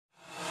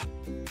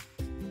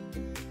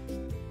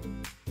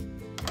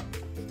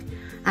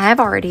I have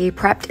already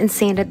prepped and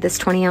sanded this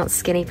 20-ounce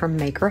skinny from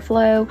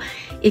MAKERFLO.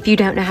 If you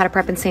don't know how to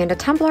prep and sand a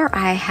tumbler,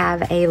 I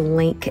have a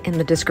link in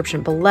the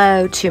description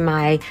below to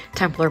my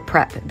tumbler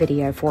prep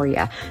video for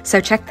you.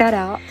 So check that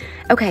out.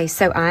 Okay,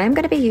 so I'm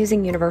going to be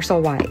using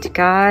Universal White.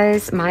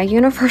 Guys, my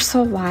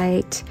Universal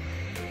White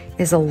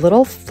is a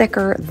little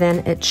thicker than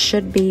it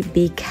should be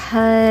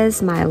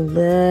because my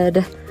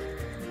lid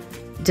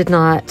did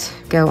not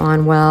go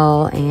on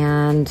well,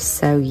 and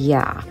so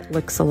yeah,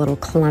 looks a little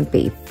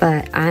clumpy,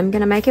 but I'm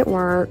gonna make it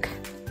work.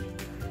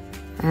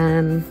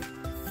 Darn,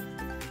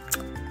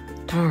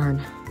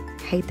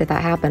 hate that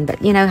happened,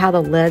 but you know how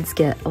the lids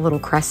get a little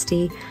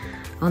crusty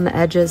on the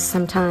edges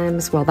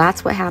sometimes? Well,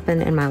 that's what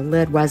happened, and my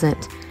lid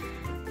wasn't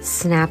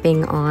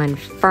snapping on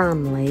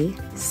firmly,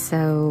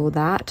 so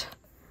that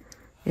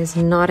is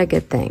not a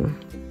good thing.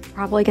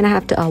 Probably gonna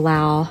have to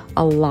allow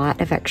a lot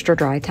of extra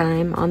dry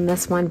time on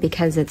this one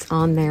because it's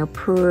on there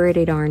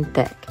pretty darn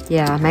thick.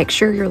 Yeah, make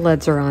sure your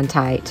lids are on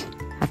tight.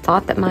 I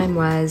thought that mine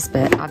was,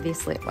 but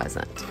obviously it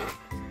wasn't.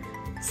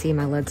 See,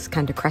 my lid's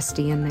kind of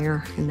crusty in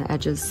there in the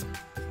edges.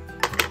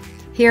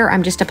 Here,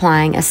 I'm just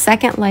applying a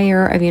second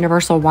layer of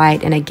Universal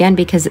White, and again,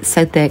 because it's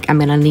so thick, I'm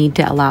gonna need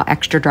to allow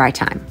extra dry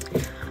time.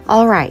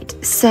 All right,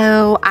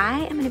 so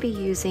I am gonna be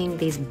using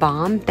these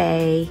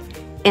Bombay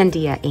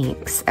India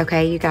inks.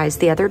 Okay, you guys,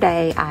 the other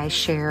day I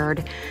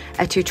shared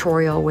a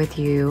tutorial with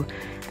you.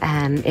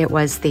 It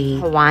was the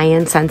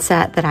Hawaiian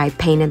sunset that I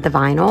painted the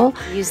vinyl.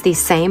 I used these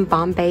same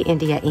Bombay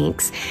India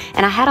inks,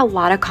 and I had a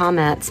lot of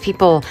comments,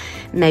 people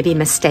maybe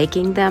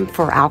mistaking them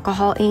for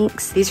alcohol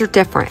inks. These are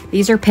different.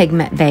 These are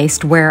pigment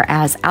based,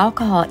 whereas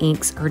alcohol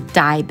inks are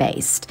dye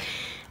based.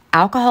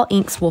 Alcohol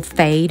inks will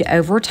fade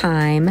over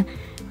time.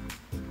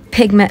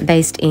 Pigment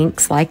based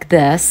inks like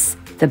this,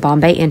 the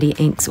Bombay India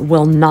inks,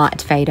 will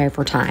not fade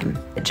over time.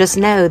 Just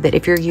know that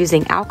if you're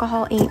using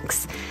alcohol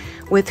inks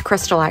with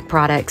CrystaLac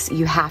products,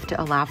 you have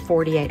to allow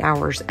 48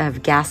 hours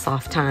of gas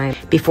off time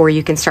before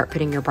you can start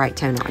putting your Brite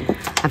tone on.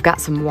 I've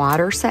got some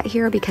water set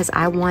here because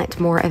I want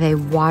more of a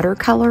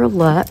watercolor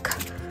look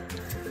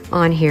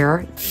on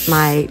here.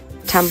 My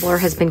tumbler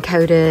has been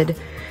coated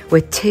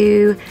with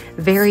 2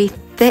 very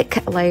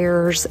thick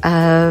layers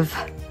of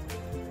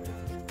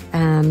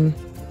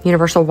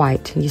Universal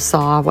White. You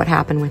saw what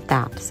happened with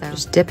that. So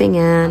just dipping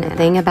in. The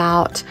thing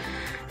about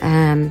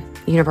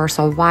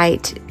Universal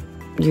White,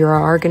 you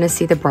are going to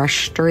see the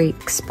brush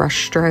strokes,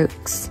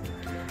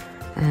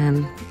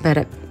 but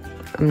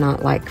I'm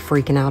not like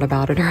freaking out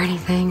about it or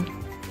anything.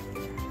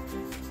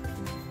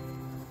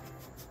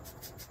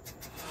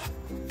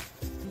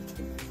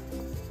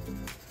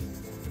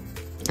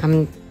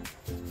 I'm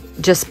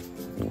just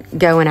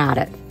going at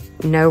it.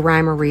 No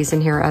rhyme or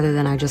reason here other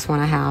than I just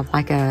want to have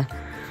like a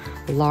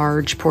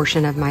large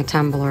portion of my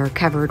tumbler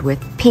covered with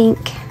pink.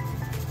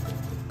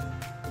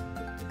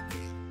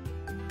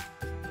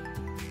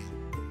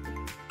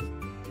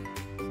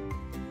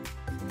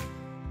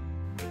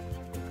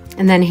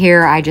 And then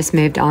here I just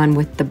moved on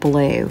with the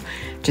blue,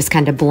 just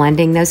kind of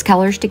blending those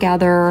colors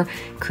together,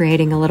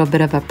 creating a little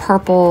bit of a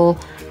purple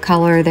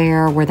color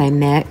there where they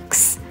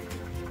mix.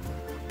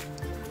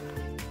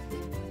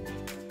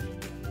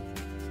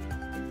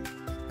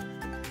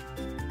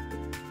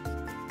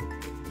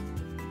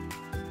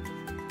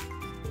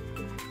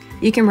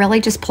 You can really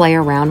just play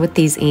around with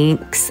these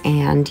inks,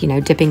 and, you know,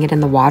 dipping it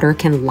in the water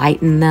can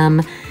lighten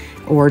them,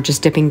 or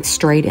just dipping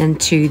straight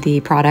into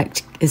the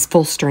product is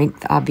full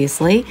strength,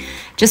 obviously.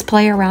 Just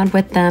play around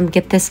with them,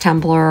 get this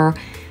tumbler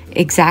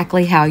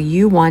exactly how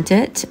you want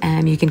it.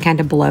 You can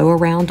kind of blow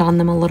around on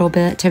them a little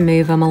bit to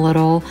move them a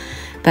little,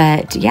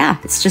 but yeah,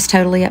 it's just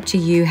totally up to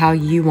you how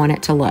you want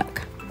it to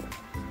look.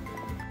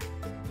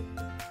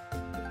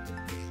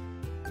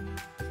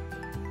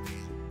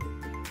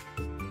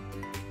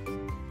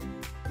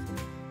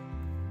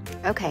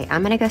 Okay,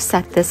 I'm gonna go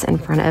set this in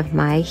front of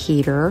my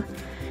heater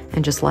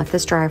and just let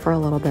this dry for a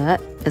little bit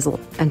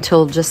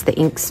until just the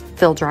inks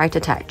feel dry to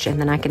touch, and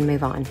then I can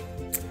move on.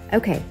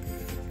 Okay,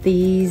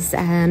 these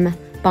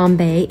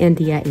Bombay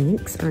India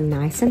inks are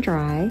nice and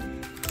dry.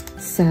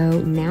 So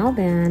now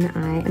then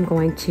I am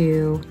going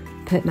to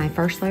put my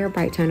first layer of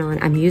Brite tone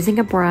on. I'm using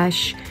a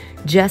brush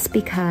just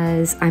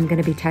because I'm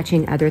gonna be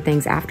touching other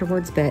things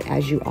afterwards, but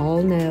as you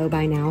all know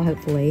by now,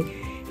 hopefully,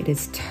 it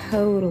is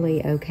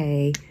totally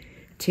okay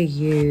to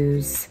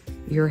use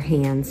your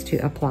hands to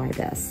apply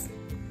this.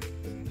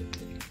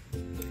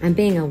 I'm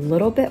being a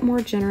little bit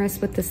more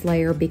generous with this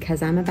layer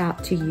because I'm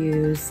about to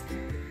use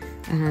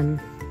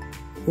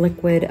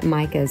liquid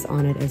micas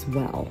on it as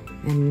well.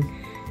 And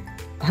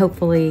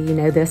hopefully you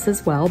know this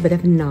as well, but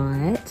if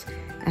not,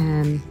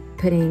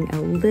 putting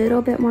a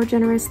little bit more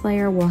generous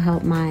layer will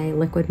help my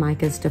liquid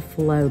micas to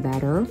flow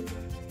better.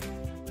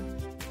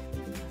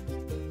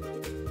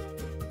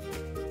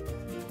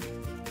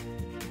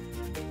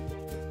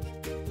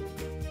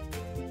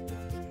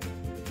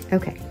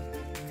 Okay,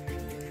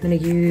 I'm gonna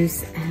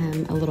use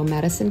a little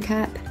medicine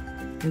cup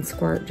and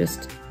squirt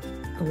just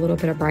a little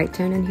bit of Brite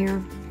tone in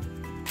here.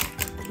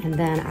 And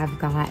then I've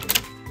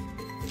got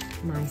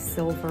my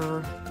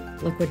silver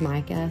liquid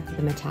mica,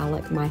 the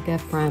metallic mica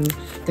from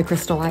the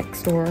CrystaLac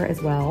store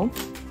as well.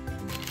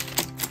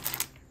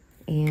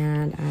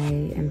 And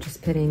I am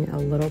just putting a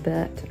little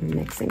bit,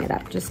 mixing it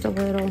up just a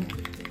little.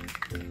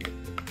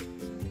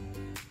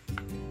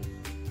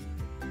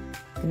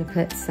 I'm gonna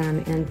put some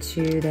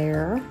into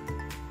there.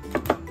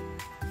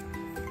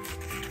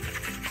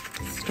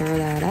 Stir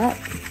that up.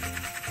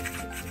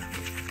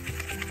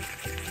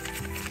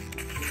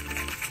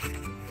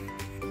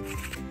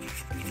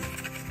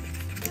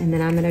 And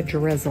then I'm gonna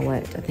drizzle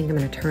it. I think I'm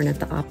gonna turn it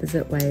the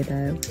opposite way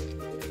though.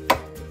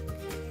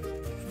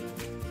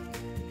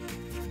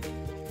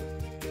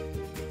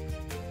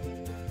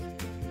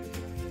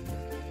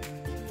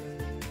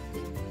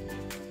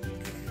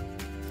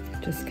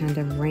 Just kind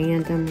of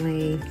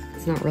randomly.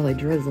 It's not really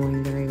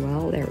drizzling very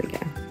well. There we go.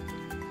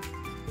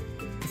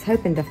 I was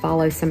hoping to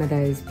follow some of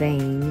those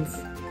veins.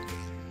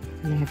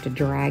 I'm gonna have to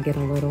drag it a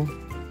little.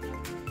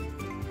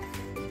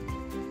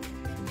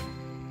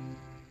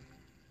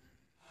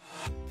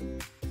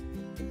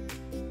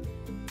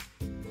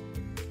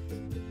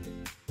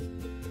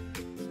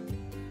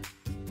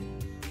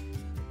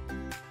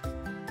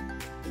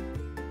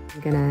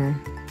 I'm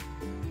gonna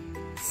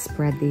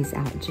spread these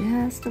out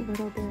just a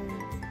little bit.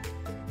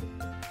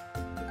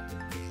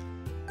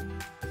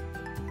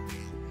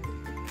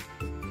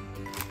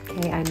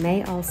 Okay, I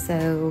may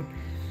also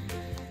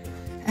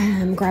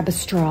grab a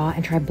straw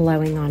and try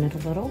blowing on it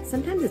a little.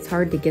 Sometimes it's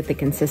hard to get the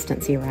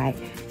consistency right.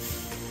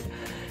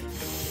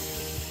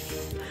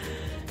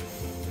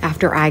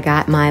 After I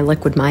got my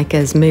liquid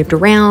micas moved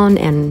around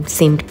and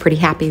seemed pretty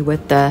happy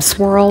with the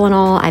swirl and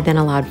all, I then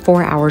allowed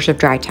 4 hours of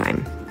dry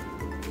time.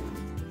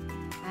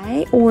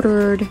 I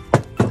ordered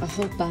a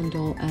whole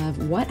bundle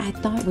of what I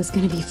thought was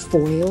going to be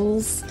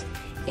foils,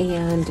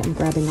 and I'm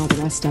grabbing all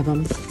the rest of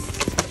them.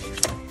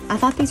 I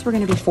thought these were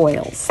going to be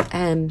foils.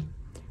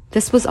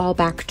 This was all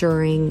back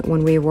during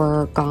when we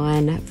were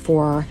gone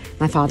for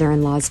my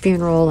father-in-law's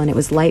funeral, and it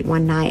was late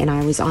one night, and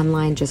I was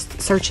online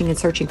just searching and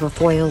searching for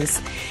foils,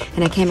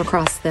 and I came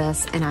across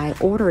this, and I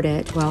ordered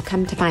it. Well,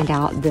 come to find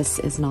out, this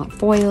is not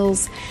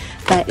foils,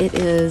 but it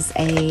is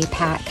a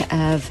pack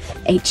of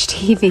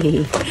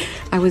HTV.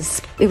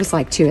 It was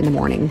like 2 in the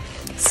morning.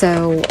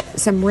 So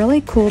some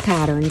really cool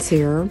patterns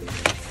here,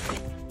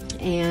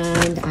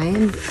 and I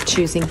am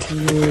choosing to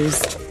use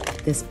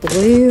this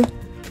blue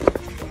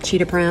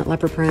cheetah print,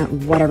 leopard print,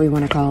 whatever you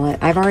want to call it.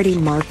 I've already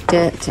marked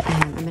it.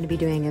 I'm going to be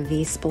doing a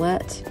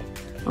V-split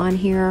on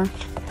here.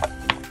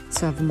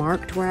 So I've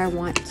marked where I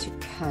want to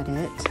cut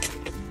it.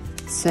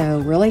 So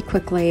really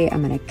quickly,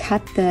 I'm going to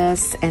cut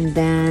this, and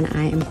then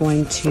I am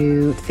going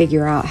to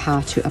figure out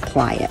how to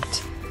apply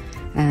it.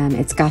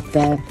 It's got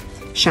the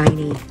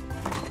shiny,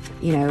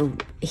 you know,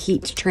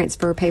 heat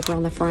transfer paper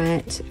on the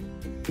front.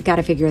 Got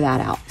to figure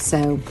that out.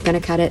 So going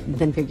to cut it,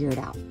 then figure it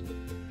out.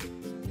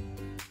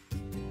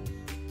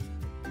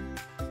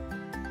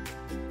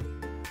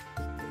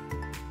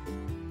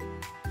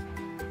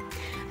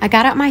 I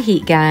got out my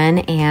heat gun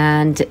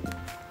and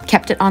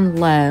kept it on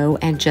low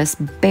and just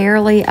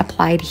barely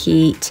applied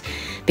heat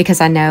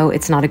because I know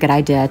it's not a good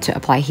idea to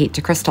apply heat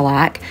to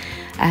CrystaLac.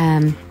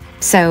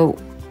 So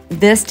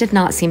this did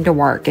not seem to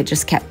work. It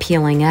just kept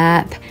peeling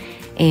up,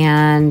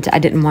 and I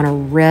didn't want to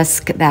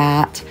risk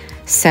that.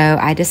 So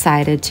I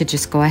decided to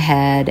just go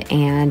ahead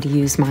and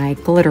use my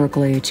glitter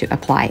glue to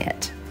apply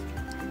it.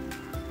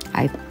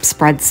 I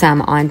spread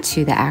some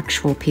onto the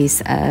actual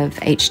piece of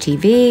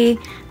HTV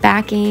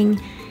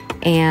backing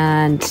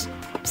and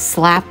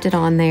slapped it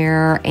on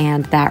there,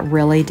 and that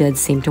really did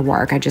seem to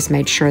work. I just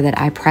made sure that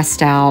I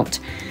pressed out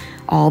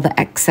all the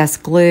excess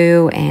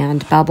glue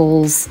and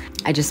bubbles.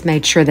 I just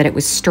made sure that it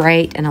was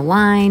straight and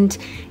aligned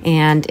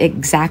and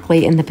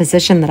exactly in the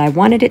position that I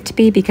wanted it to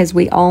be, because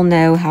we all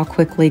know how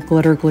quickly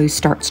glitter glue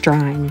starts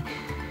drying.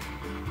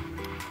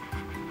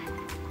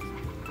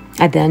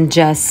 I then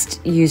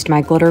just used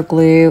my glitter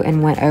glue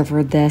and went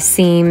over the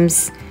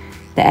seams,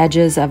 the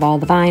edges of all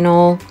the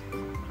vinyl,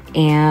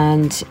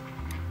 and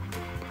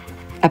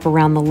up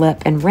around the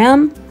lip and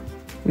rim.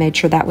 Made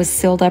sure that was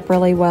sealed up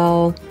really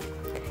well.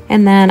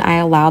 And then I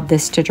allowed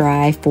this to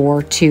dry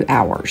for 2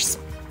 hours.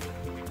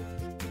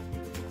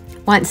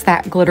 Once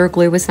that glitter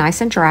glue was nice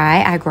and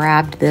dry, I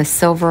grabbed this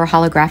silver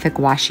holographic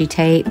washi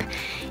tape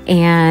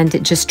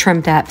and just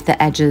trimmed up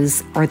the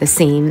edges or the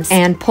seams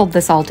and pulled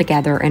this all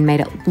together and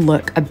made it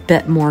look a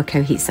bit more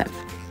cohesive.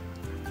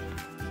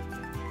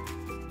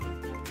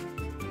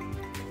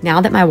 Now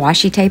that my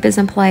washi tape is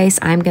in place,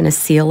 I'm going to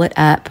seal it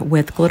up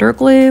with glitter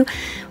glue.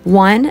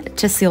 1,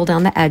 to seal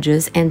down the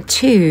edges, and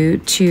 2,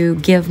 to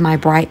give my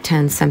Brite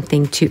tone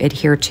something to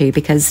adhere to,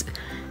 because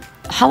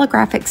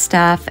holographic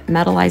stuff,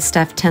 metallized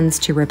stuff tends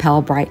to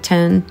repel Brite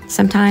tone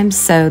sometimes,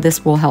 so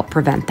this will help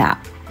prevent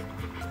that.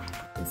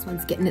 This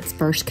one's getting its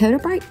first coat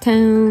of Brite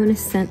tone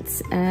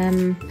since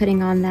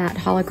putting on that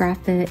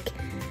holographic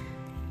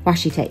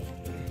washi tape.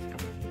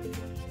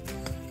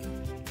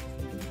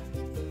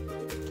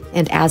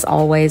 And as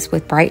always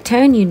with Brite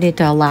tone, you need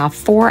to allow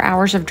 4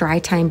 hours of dry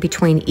time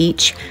between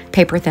each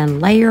paper thin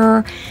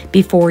layer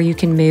before you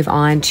can move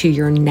on to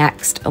your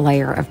next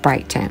layer of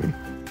Brite tone.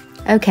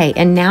 Okay,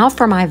 and now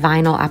for my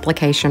vinyl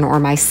application, or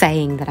my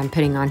saying that I'm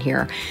putting on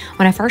here.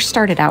 When I first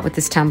started out with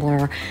this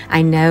tumbler,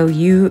 I know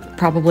you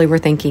probably were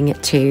thinking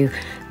it too.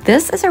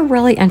 This is a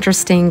really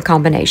interesting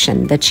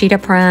combination, the cheetah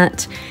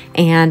print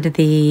and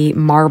the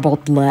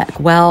marbled look.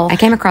 Well, I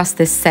came across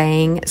this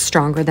saying,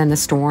 stronger than the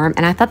storm,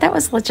 and I thought that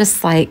was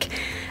just like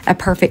a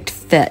perfect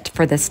fit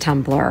for this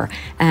tumbler.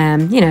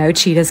 You know,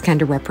 cheetahs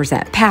kind of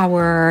represent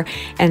power,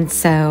 and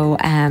so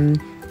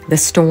the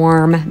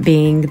storm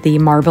being the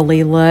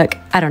marbly look,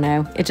 I don't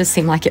know, it just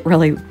seemed like it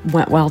really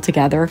went well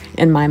together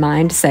in my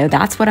mind. So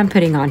that's what I'm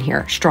putting on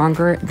here,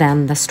 stronger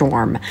than the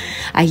storm.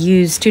 I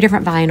used 2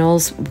 different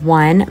vinyls.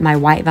 One, my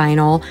white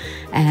vinyl,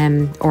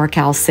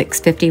 Orcal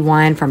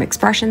 651 from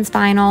Expressions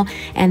Vinyl,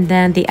 and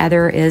then the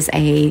other is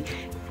a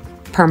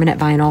permanent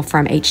vinyl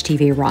from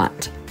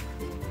HTVRONT.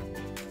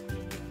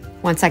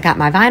 Once I got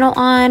my vinyl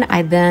on,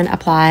 I then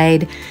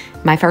applied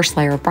my first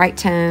layer of Brite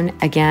tone.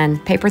 Again,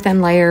 paper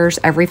thin layers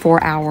every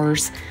 4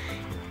 hours.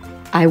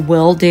 I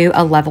will do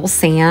a level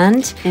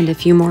sand and a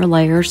few more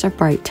layers of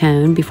Brite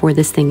tone before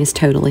this thing is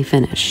totally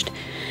finished.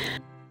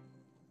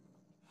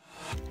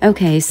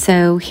 Okay,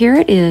 so here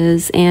it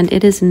is, and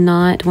it is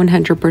not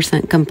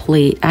 100%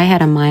 complete. I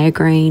had a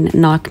migraine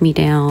knock me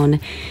down,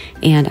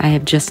 and I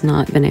have just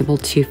not been able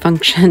to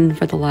function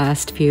for the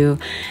last few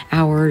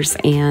hours,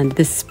 and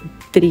this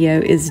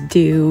video is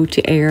due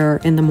to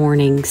air in the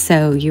morning,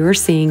 so you're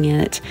seeing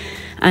it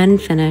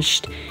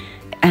unfinished.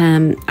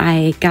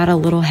 I got a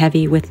little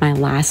heavy with my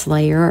last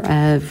layer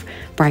of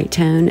Brite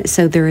tone,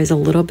 so there is a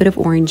little bit of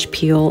orange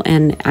peel,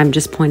 and I'm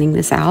just pointing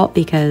this out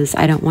because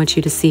I don't want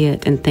you to see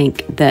it and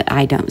think that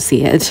I don't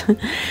see it.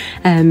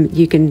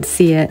 You can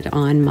see it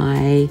on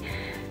my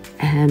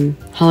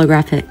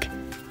holographic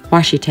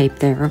washi tape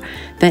there.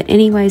 But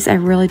anyways, I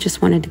really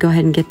just wanted to go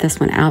ahead and get this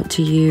one out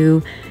to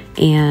you.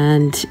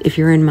 And if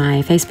you're in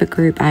my Facebook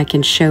group, I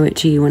can show it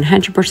to you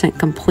 100%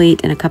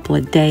 complete in a couple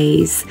of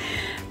days.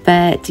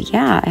 But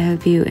yeah, I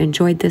hope you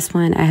enjoyed this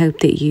one. I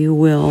hope that you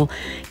will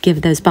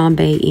give those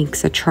Bombay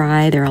Inks a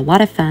try. They're a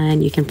lot of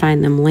fun. You can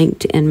find them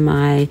linked in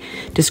my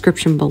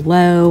description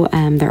below.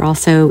 They're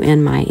also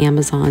in my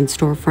Amazon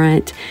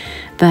storefront.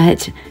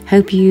 But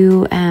hope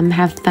you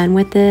have fun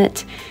with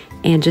it.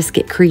 And just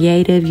get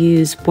creative,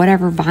 use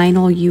whatever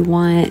vinyl you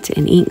want,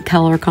 an ink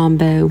color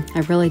combo.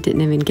 I really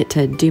didn't even get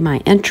to do my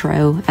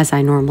intro as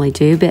I normally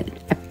do, but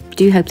I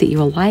do hope that you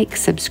will like,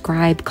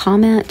 subscribe,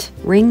 comment,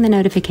 ring the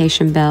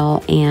notification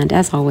bell, and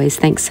as always,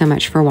 thanks so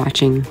much for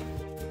watching.